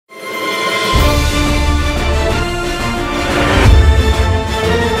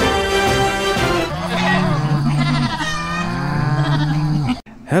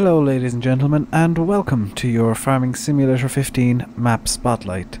ladies and gentlemen, and welcome to your Farming Simulator 15 map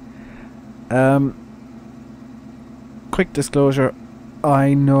spotlight. Quick disclosure,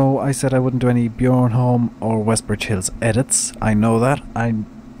 I know I said I wouldn't do any Bjornholm or Westbridge Hills edits. I know that. I'm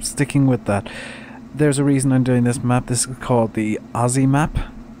sticking with that. There's a reason I'm doing this map. This is called the Ozzy map,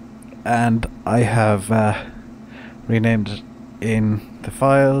 and I have renamed it in the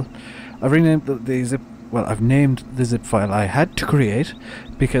file. I've renamed the zip. Well, I've named the zip file I had to create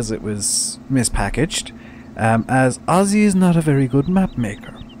because it was mispackaged, as Ozzy is not a very good map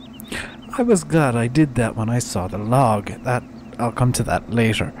maker. I was glad I did that when I saw the log. That I'll come to that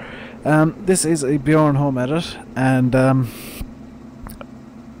later. This is a Bjornholm edit, and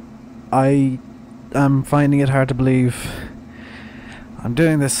I am finding it hard to believe I'm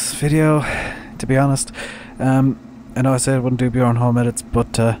doing this video, to be honest. I know I said I wouldn't do Bjornholm edits,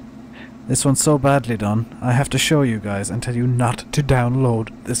 but this one's so badly done, I have to show you guys and tell you not to download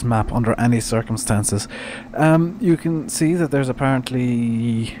this map under any circumstances. You can see that there's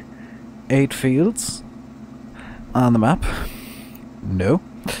apparently 8 fields on the map. No.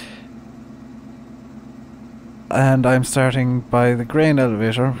 And I'm starting by the grain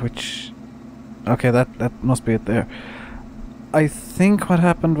elevator, which... okay, that must be it there. I think what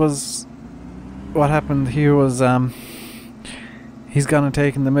happened here was, he's gone and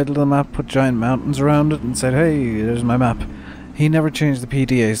taken the middle of the map, put giant mountains around it, and said, hey, there's my map. He never changed the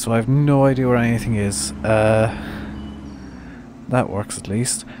PDA, so I have no idea where anything is. That works at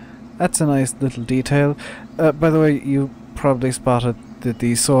least. That's a nice little detail. By the way, you probably spotted that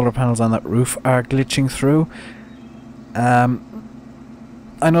the solar panels on that roof are glitching through. I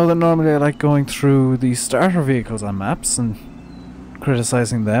know that normally I like going through the starter vehicles on maps and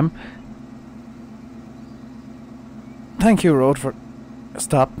criticizing them. Thank you, road, for...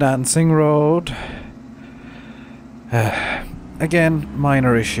 stop dancing, road. Again,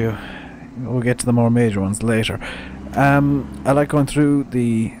 minor issue. We'll get to the more major ones later. I like going through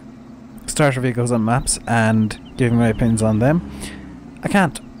the starter vehicles on maps and giving my opinions on them. I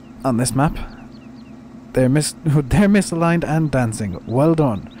can't on this map. They're misaligned and dancing. Well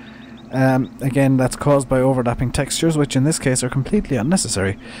done. Again, that's caused by overlapping textures, which in this case are completely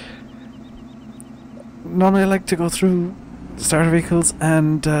unnecessary. Normally I like to go through starter vehicles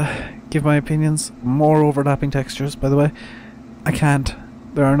and give my opinions. More overlapping textures, by the way. I can't.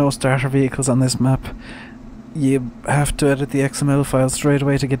 There are no starter vehicles on this map. You have to edit the XML file straight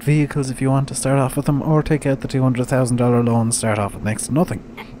away to get vehicles if you want to start off with them, or take out the $200,000 loan and start off with next to nothing.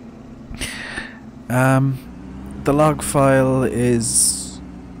 The log file is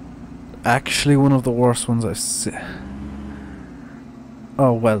actually one of the worst ones I've seen.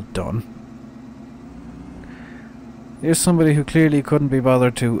 Oh, well done. Here's somebody who clearly couldn't be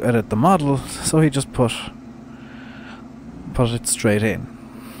bothered to edit the model, so he just put it straight in.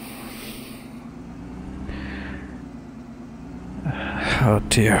 Oh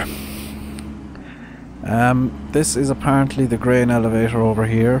dear. This is apparently the grain elevator over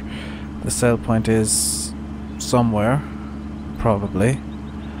here. The sell point is somewhere, probably.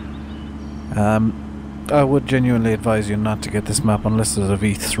 I would genuinely advise you not to get this map unless there's a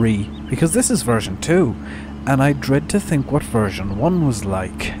V3, because this is version 2. And I dread to think what version 1 was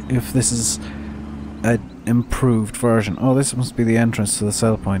like, if this is an improved version. Oh, this must be the entrance to the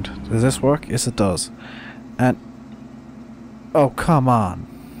sell point. Does this work? Yes, it does. And... oh, come on.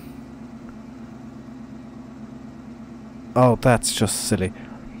 Oh, that's just silly.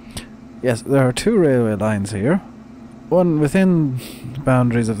 Yes, there are 2 railway lines here. One within the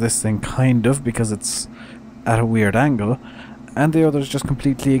boundaries of this thing, kind of, because it's at a weird angle. And the other is just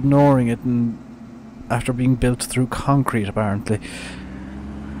completely ignoring it and... after being built through concrete, apparently.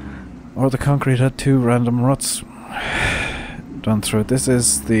 Or the concrete had 2 random ruts done through it. This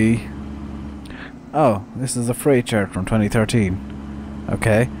is the... oh, this is a freight chart from 2013.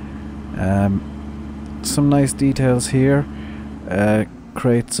 Okay. Some nice details here.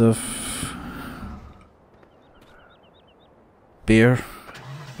 Crates of... beer.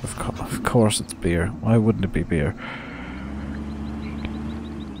 Of course it's beer. Why wouldn't it be beer?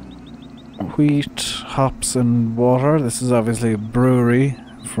 Wheat, hops and water. This is obviously a brewery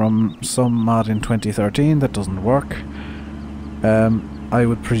from some mod in 2013 that doesn't work, I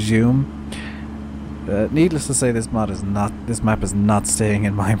would presume. Needless to say, this map is not staying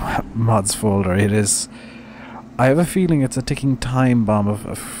in my mods folder. It is... I have a feeling it's a ticking time bomb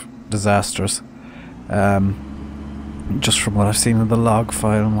of disasters, just from what I've seen in the log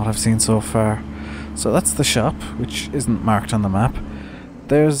file and what I've seen so far. So that's the shop, which isn't marked on the map.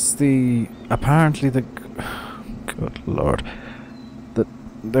 There's the... apparently the... good lord.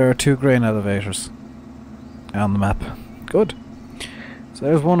 There are 2 grain elevators on the map. Good. So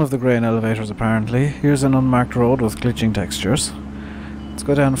there's one of the grain elevators apparently. Here's an unmarked road with glitching textures. Let's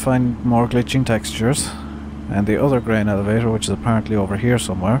go down and find more glitching textures. And the other grain elevator, which is apparently over here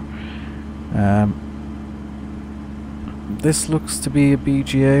somewhere. This looks to be a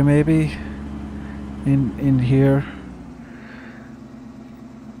BGA maybe. In here.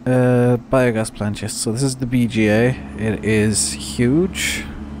 Biogas plant, yes. So this is the BGA. It is huge.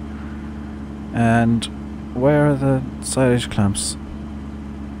 And where are the silage clamps?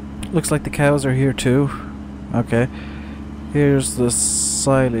 Looks like the cows are here too. Okay. Here's the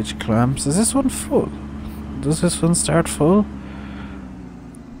silage clamps. Is this one full? Does this one start full?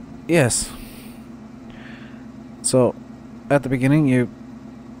 Yes. So, at the beginning you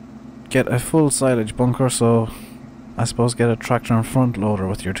get a full silage bunker, so I suppose get a tractor and front loader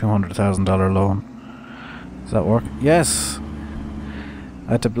with your $200,000 loan. Does that work? Yes!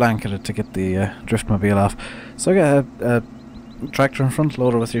 I had to blanket it to get the driftmobile off. So I got a tractor and front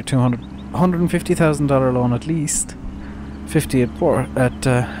loader with your $150,000 loan at least. 50 at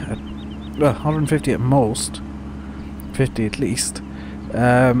well, 150 at most. 50 at least.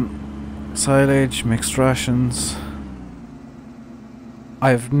 Silage, mixed rations.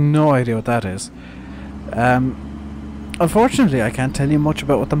 I have no idea what that is. Unfortunately, I can't tell you much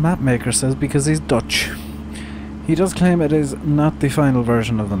about what the map maker says because he's Dutch. He does claim it is not the final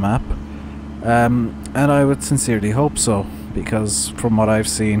version of the map, and I would sincerely hope so, because from what I've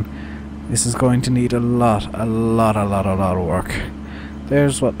seen, this is going to need a lot of work.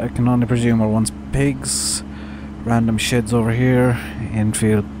 There's what I can only presume were once pigs, random sheds over here, in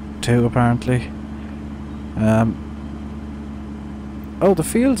field 2 apparently. Oh, the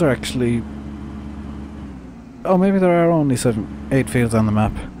fields are actually... Oh, maybe there are only 8 fields on the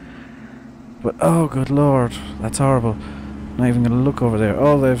map. But, oh, good lord, that's horrible. Not even gonna look over there.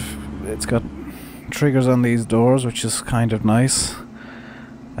 Oh, it's got triggers on these doors, which is kind of nice.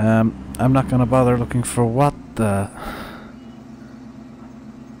 I'm not gonna bother looking for what the...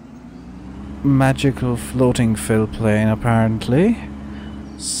 Magical floating fill plane, apparently.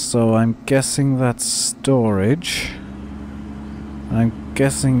 So I'm guessing that's storage. And I'm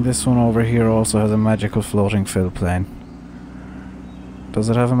guessing this one over here also has a magical floating fill plane. Does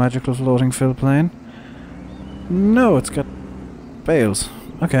it have a magical floating fill plane? No, it's got bales.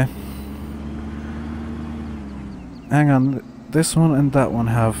 Okay. Hang on, this one and that one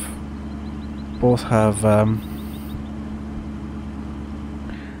both have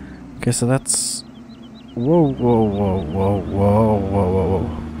okay, so that's... Whoa.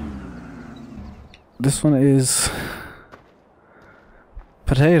 This one is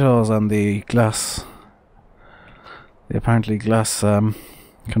potatoes on the glass. The apparently glass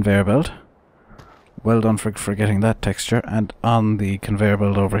conveyor belt. Well done for getting that texture. And on the conveyor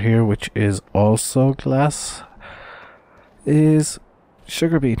belt over here, which is also glass, is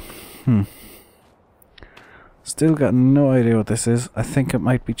sugar beet. Still got no idea what this is. I think it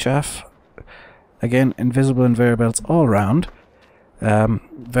might be chaff. Again, invisible conveyor belts all around.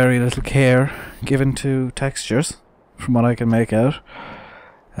 Very little care given to textures, from what I can make out.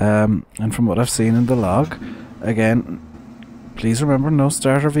 And from what I've seen in the log. Again, please remember, no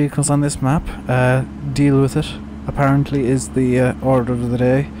starter vehicles on this map. Deal with it, apparently, is the order of the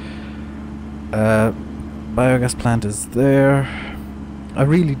day. Biogas plant is there. I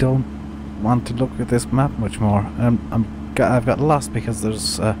really don't want to look at this map much more. I've got lost because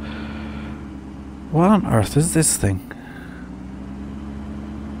there's... what on earth is this thing?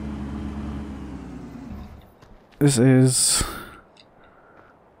 This is...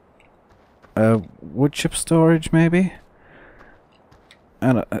 wood chip storage, maybe?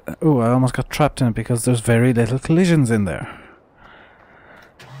 And oh, I almost got trapped in it because there's very little collisions in there.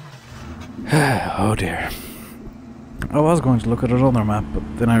 Oh dear. I was going to look at another map, but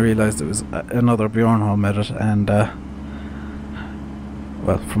then I realised it was another Bjornholm edit, and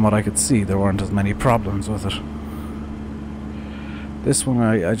well, from what I could see, there weren't as many problems with it. This one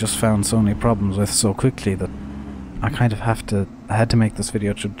I just found so many problems with so quickly that I kind of I had to make this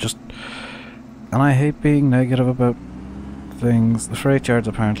video to just... And I hate being negative about things. The freight yard's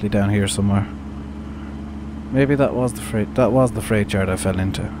apparently down here somewhere. Maybe that was the freight yard I fell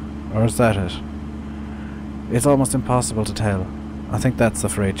into. Or is that it? It's almost impossible to tell. I think that's the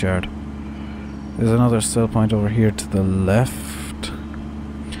freight yard. There's another still point over here to the left.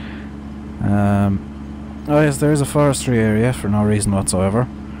 Oh yes, there is a forestry area for no reason whatsoever.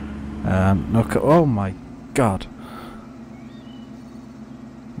 Oh my god.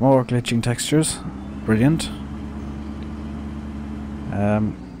 More glitching textures. Brilliant.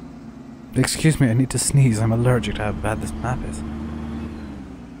 Excuse me, I need to sneeze. I'm allergic to how bad this map is.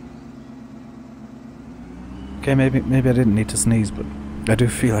 Okay, maybe I didn't need to sneeze, but I do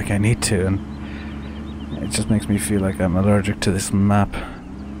feel like I need to, and it just makes me feel like I'm allergic to this map,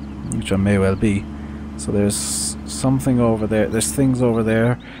 which I may well be. So there's something over there. There's things over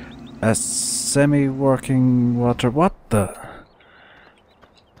there. A semi-working water... What the...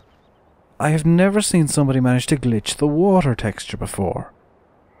 I have never seen somebody manage to glitch the water texture before.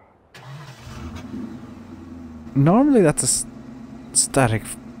 Normally that's a static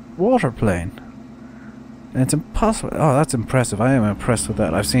water plane. And it's impossible. Oh, that's impressive. I am impressed with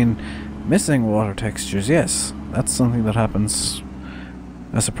that. I've seen missing water textures, yes. That's something that happens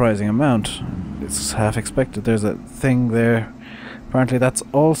a surprising amount. It's half expected. There's a thing there. Apparently that's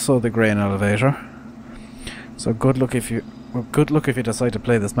also the grain elevator. So good luck if you... Well, good luck if you decide to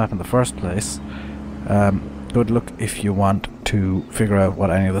play this map in the first place. Good luck if you want to figure out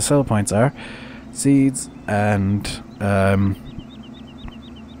what any of the sell points are. Seeds and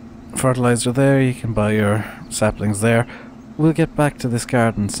fertilizer there. You can buy your saplings there. We'll get back to this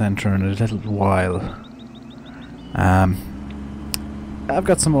garden centre in a little while. I've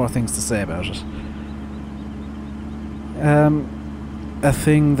got some more things to say about it. A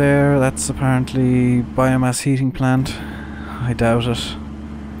thing there that's apparently biomass heating plant. I doubt it.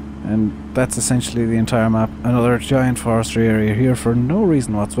 And that's essentially the entire map. Another giant forestry area here for no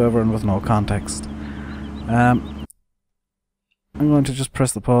reason whatsoever and with no context. I'm going to just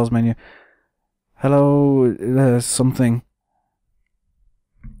press the pause menu. Hello, something.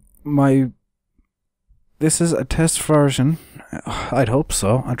 This is a test version. I'd hope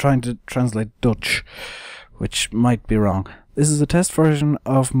so. I'm trying to translate Dutch, which might be wrong. This is a test version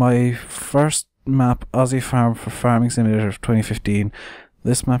of my first map, Ozzy Farm for Farming Simulator of 2015.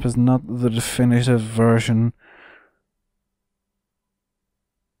 This map is not the definitive version.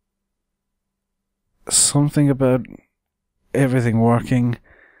 Something about everything working.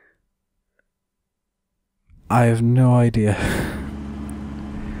 I have no idea.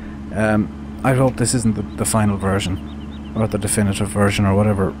 I hope this isn't the final version, or the definitive version, or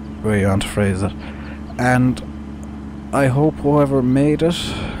whatever way you want to phrase it. And I hope whoever made it,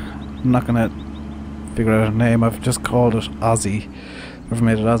 I'm not gonna figure out a name, I've just called it Ozzy. Whoever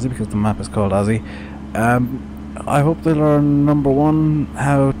made it Ozzy, because the map is called Ozzy. I hope they learn, number one,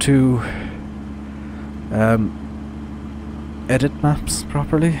 how to edit maps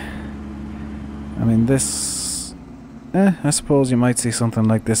properly. I mean, this... I suppose you might see something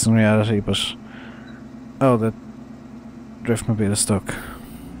like this in reality, but... Oh, the driftmobile is stuck.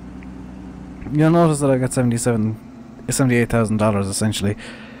 You'll notice that I got $78,000 essentially,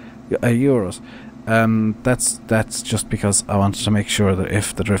 euros. That's just because I wanted to make sure that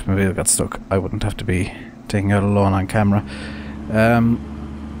if the driftmobile got stuck, I wouldn't have to be taking out a loan on camera.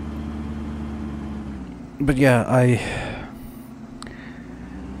 But yeah,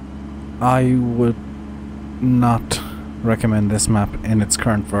 I would not recommend this map in its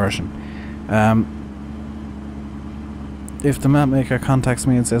current version. If the map maker contacts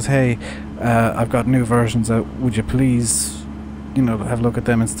me and says, hey, I've got new versions out, would you please, have a look at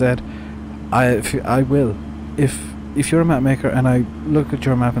them instead? I will. If you're a map maker and I look at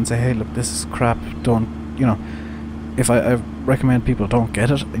your map and say, hey, look, this is crap, don't, if I recommend people don't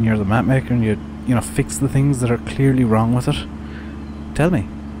get it, and you're the map maker and you fix the things that are clearly wrong with it, tell me,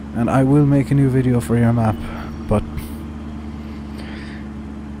 and I will make a new video for your map. But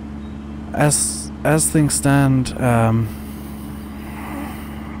as things stand,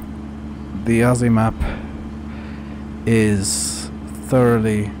 the Ozzy map is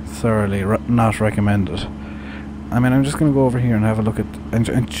thoroughly not recommended. I mean, I'm just going to go over here and have a look at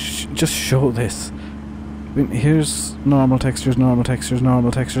and just show this. I mean, here's normal textures,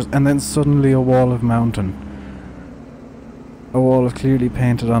 and then suddenly a wall of mountain. A wall of clearly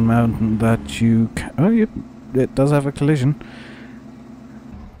painted on mountain that you can... Oh, it does have a collision.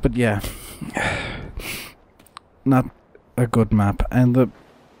 But yeah, not a good map. And the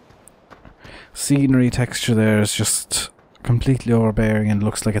scenery texture there is just completely overbearing and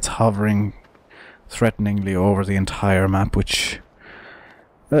looks like it's hovering threateningly over the entire map, which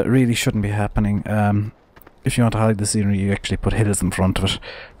really shouldn't be happening. If you want to hide the scenery, you actually put hills in front of it,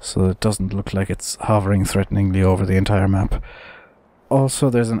 so it doesn't look like it's hovering threateningly over the entire map.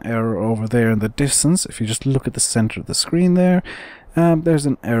 Also, there's an error over there in the distance. If you just look at the center of the screen there, there's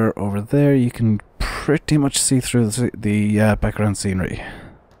an error over there. You can pretty much see through the background scenery.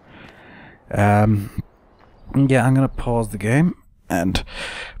 Yeah, I'm going to pause the game and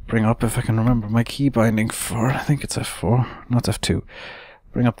bring up, if I can remember my key binding for, I think it's F4, not F2.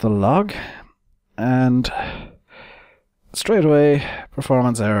 Bring up the log, and straight away,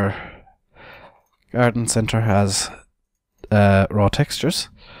 performance error. Garden Center has raw textures.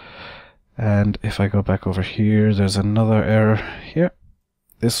 And if I go back over here, there's another error here.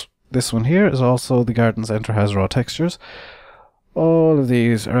 This one here is also the garden center, has raw textures. All of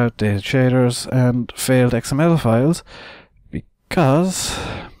these are outdated shaders and failed XML files because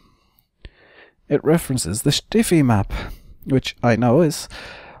it references the Stiffy map, which I know is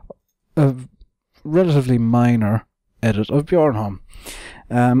a relatively minor edit of Bjornholm.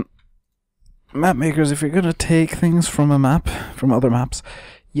 Map makers, if you're going to take things from a map, from other maps,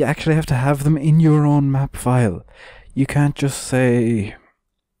 you actually have to have them in your own map file. You can't just say,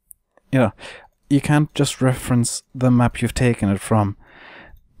 you can't just reference the map you've taken it from,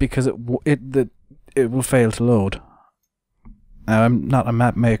 because it will fail to load. Now, I'm not a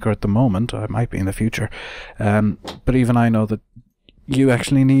map maker at the moment. I might be in the future, but even I know that you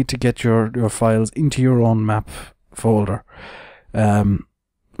actually need to get your files into your own map folder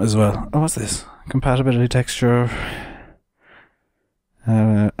as well. Oh, what's this? Compatibility texture,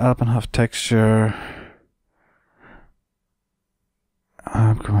 Alpenhof texture.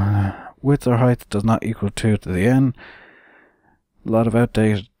 Come on. Width or height does not equal 2 to the n. A lot of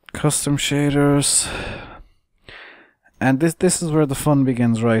outdated custom shaders. And this is where the fun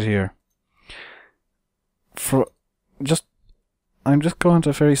begins right here. I'm just going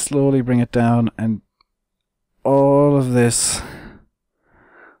to very slowly bring it down, and all of this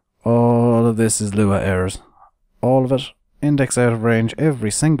is Lua errors. All of it. Index out of range, every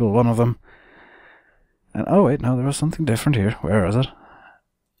single one of them. And oh wait, no, there was something different here. Where is it?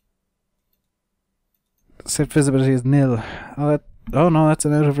 Set visibility is nil. Oh no, that's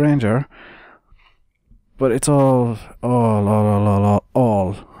an out of range error. But it's all Lua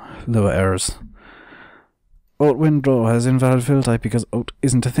errors. Alt windrow has invalid fill type because Alt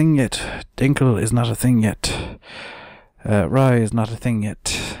isn't a thing yet. Dinkle is not a thing yet. Rye is not a thing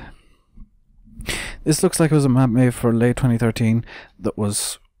yet. This looks like it was a map made for late 2013 that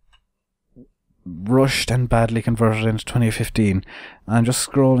was rushed and badly converted into 2015. I'm just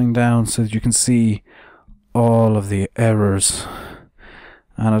scrolling down so that you can see all of the errors.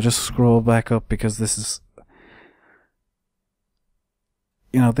 And I'll just scroll back up because this is...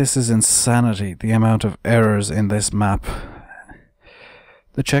 this is insanity, the amount of errors in this map.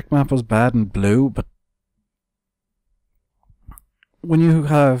 The check map was bad in blue, but when you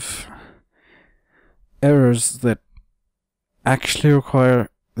have errors that actually require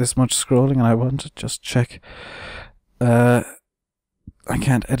this much scrolling, and I want to just check, I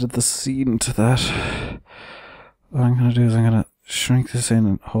can't edit the scene to that. What I'm going to do is I'm going to shrink this in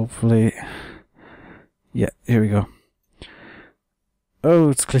and hopefully... Yeah, here we go.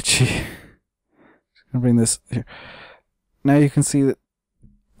 Oh, it's glitchy. Just gonna bring this here. Now you can see that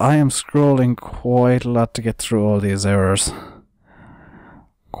I am scrolling quite a lot to get through all these errors.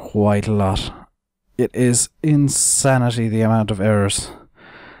 Quite a lot. It is insanity, the amount of errors.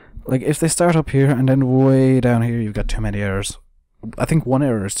 Like, if they start up here and then way down here you've got too many errors. I think one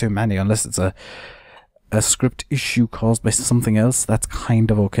error is too many, unless it's a script issue caused by something else. That's kind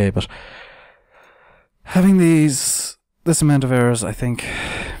of okay, but having this amount of errors, I think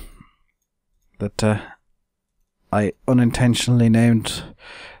that I unintentionally named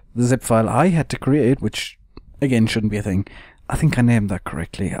the zip file I had to create, which again shouldn't be a thing. I think I named that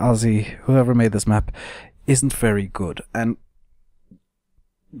correctly. Ozzy, whoever made this map, isn't very good, and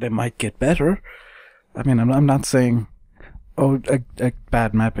they might get better. I mean, I'm not saying, oh, a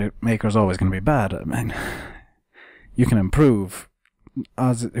bad map maker is always going to be bad. I mean, you can improve.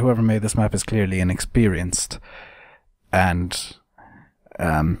 Ozzy, whoever made this map, is clearly inexperienced and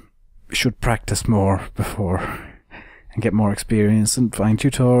should practice more before and get more experience and find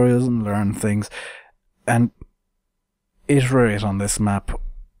tutorials and learn things and iterate on this map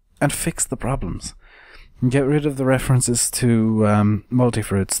and fix the problems. And get rid of the references to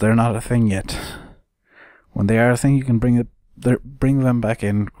multifruits. They're not a thing yet. When they are a thing, you can bring them back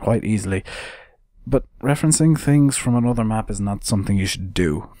in quite easily. But referencing things from another map is not something you should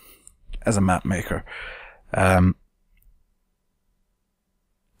do as a map maker. I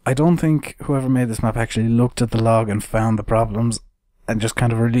don't think whoever made this map actually looked at the log and found the problems and just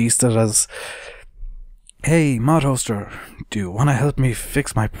kind of released it as, hey, mod hoster, do you want to help me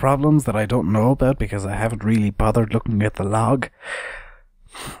fix my problems that I don't know about because I haven't really bothered looking at the log?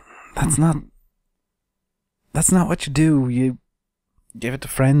 That's not what you do. You give it to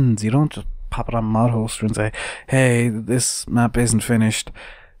friends. You don't just pop it on mod hoster and say, hey, this map isn't finished.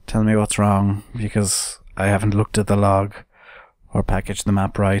 Tell me what's wrong because I haven't looked at the log or packaged the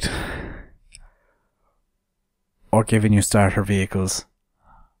map right or given you starter vehicles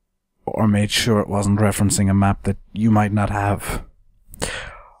or made sure it wasn't referencing a map that you might not have,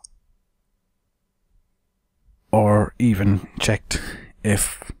 or even checked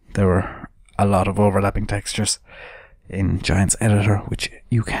if there were a lot of overlapping textures. in Giant's editor, which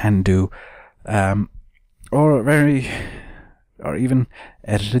you can do, or even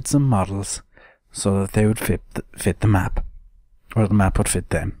edited some models so that they would fit the map, or the map would fit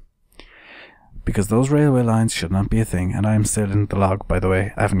them. Because those railway lines should not be a thing, and I am still in the log, by the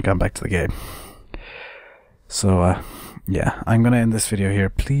way. I haven't gone back to the game. So, yeah, I'm going to end this video here.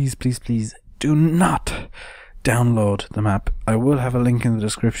 Please, please, please do not download the map. I will have a link in the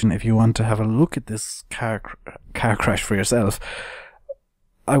description if you want to have a look at this car crash for yourself.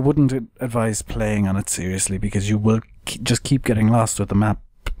 I wouldn't advise playing on it seriously, because you will just keep getting lost with the map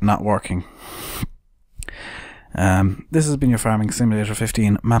not working. This has been your Farming Simulator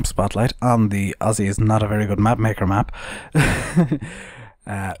 15 map spotlight on the Ozzy is not a very good map maker map.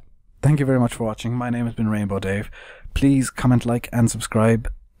 Thank you very much for watching. My name has been Rainbow Dave. Please comment, like, and subscribe.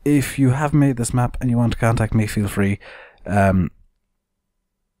 If you have made this map and you want to contact me, feel free. I've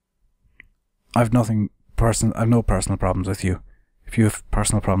no personal problems with you. If you have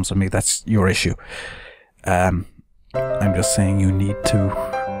personal problems with me, that's your issue. I'm just saying you need to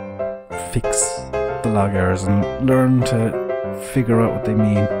fix the log errors and learn to figure out what they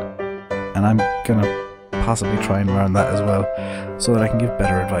mean, and I'm gonna possibly try and learn that as well, so that I can give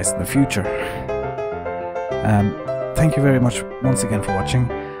better advice in the future. Thank you very much once again for watching.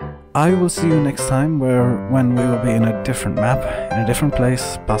 I will see you next time, when we will be in a different map, in a different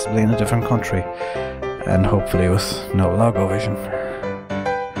place, possibly in a different country, and hopefully with no logo vision.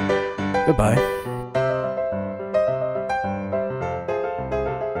 Goodbye.